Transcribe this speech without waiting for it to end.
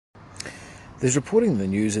There's reporting in the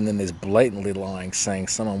news and then there's blatantly lying saying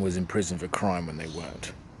someone was in prison for crime when they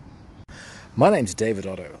weren't. My name's David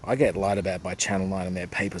Otto. I get lied about by Channel 9 and their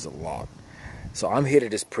papers a lot. So I'm here to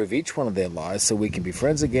disprove each one of their lies so we can be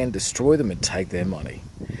friends again, destroy them and take their money.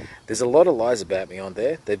 There's a lot of lies about me on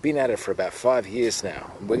there. They've been at it for about 5 years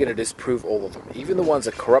now, and we're going to disprove all of them. Even the ones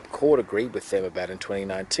a corrupt court agreed with them about in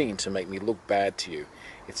 2019 to make me look bad to you.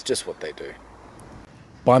 It's just what they do.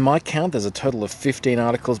 By my count, there's a total of 15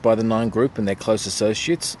 articles by the 9 Group and their close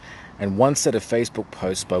associates, and 1 set of Facebook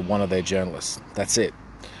posts by one of their journalists. That's it.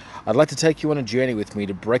 I'd like to take you on a journey with me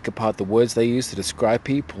to break apart the words they use to describe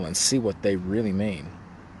people and see what they really mean.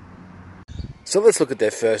 So let's look at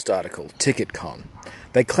their first article, Ticket Con.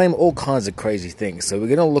 They claim all kinds of crazy things, so we're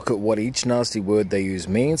going to look at what each nasty word they use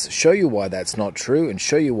means, show you why that's not true, and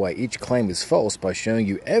show you why each claim is false by showing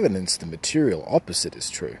you evidence the material opposite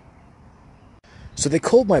is true. So they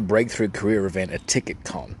called my breakthrough career event a Ticket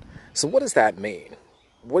Con. So what does that mean?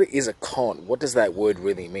 What is a con? What does that word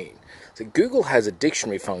really mean? So Google has a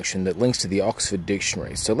dictionary function that links to the Oxford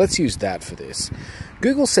Dictionary, so let's use that for this.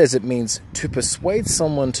 Google says it means to persuade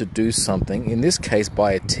someone to do something, in this case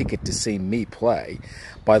buy a ticket to see me play,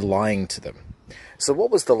 by lying to them. So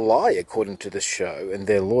what was the lie according to the show and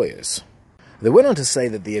their lawyers? They went on to say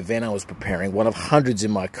that the event I was preparing, one of hundreds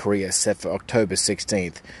in my career set for October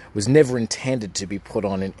 16th, was never intended to be put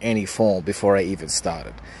on in any form before I even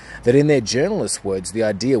started. That in their journalist words, the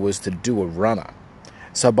idea was to do a runner.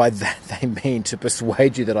 So by that they mean to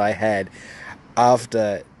persuade you that I had,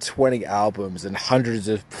 after 20 albums and hundreds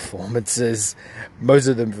of performances, most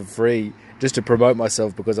of them for free, just to promote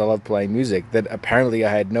myself because I love playing music, that apparently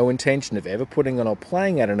I had no intention of ever putting on or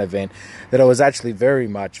playing at an event that I was actually very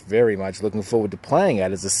much looking forward to playing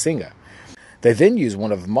at as a singer. They then used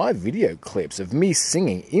one of my video clips of me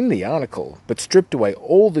singing in the article, but stripped away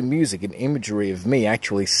all the music and imagery of me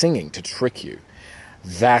actually singing to trick you.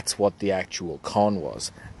 That's what the actual con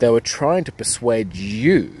was. They were trying to persuade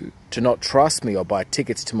you to not trust me or buy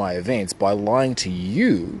tickets to my events by lying to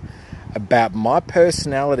you about my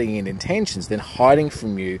personality and intentions, then hiding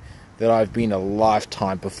from you that I've been a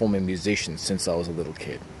lifetime performing musician since I was a little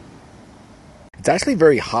kid. It's actually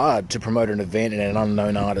very hard to promote an event in an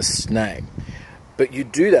unknown artist's name. But you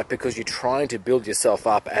do that because you're trying to build yourself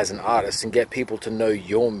up as an artist and get people to know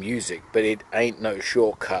your music, but it ain't no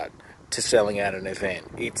shortcut to selling out an event.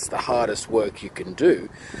 It's the hardest work you can do,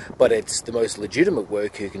 but it's the most legitimate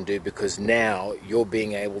work you can do because now you're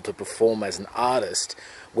being able to perform as an artist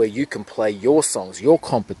where you can play your songs, your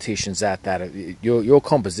competitions at that, your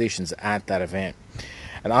compositions at that event.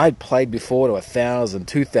 And I'd played before to 1,000,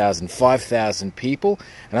 2,000, 5,000 people,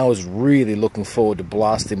 and I was really looking forward to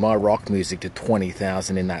blasting my rock music to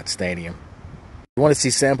 20,000 in that stadium. If you want to see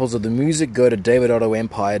samples of the music, go to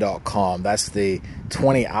davidottoempire.com. That's the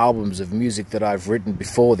 20 albums of music that I've written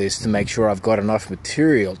before this to make sure I've got enough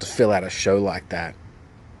material to fill out a show like that.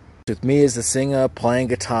 With me as the singer, playing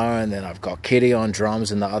guitar, and then I've got Kitty on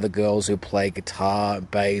drums and the other girls who play guitar,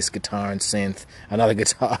 bass, guitar and synth, and other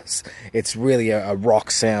guitars. It's really a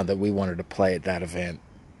rock sound that we wanted to play at that event.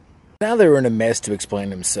 Now they're in a mess to explain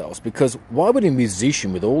themselves, because why would a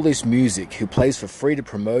musician with all this music who plays for free to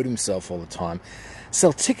promote himself all the time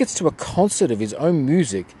sell tickets to a concert of his own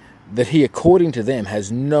music that he, according to them,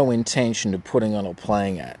 has no intention of putting on or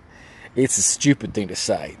playing at? It's a stupid thing to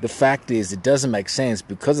say. The fact is, it doesn't make sense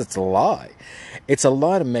because it's a lie. It's a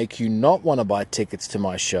lie to make you not want to buy tickets to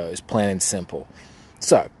my shows, plain and simple.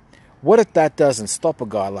 So, what if that doesn't stop a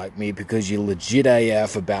guy like me because you're legit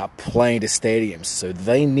AF about playing to stadiums? So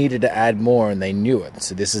they needed to add more and they knew it.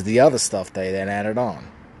 So this is the other stuff they then added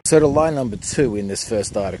on. So to lie number 2 in this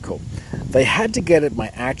first article, they had to get at my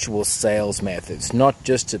actual sales methods, not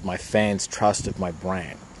just at my fans' trust of my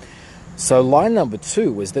brand. So line number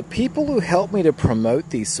 2 was that people who helped me to promote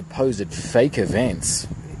these supposed fake events,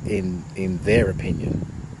 in their opinion,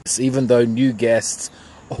 even though new guests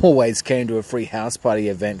always came to a free house party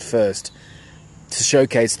event first to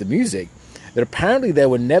showcase the music, that apparently they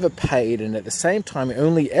were never paid and at the same time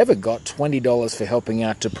only ever got $20 for helping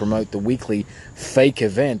out to promote the weekly fake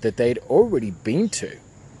event that they'd already been to.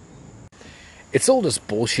 It's all just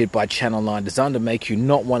bullshit by Channel 9 designed to make you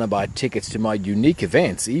not want to buy tickets to my unique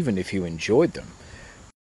events, even if you enjoyed them.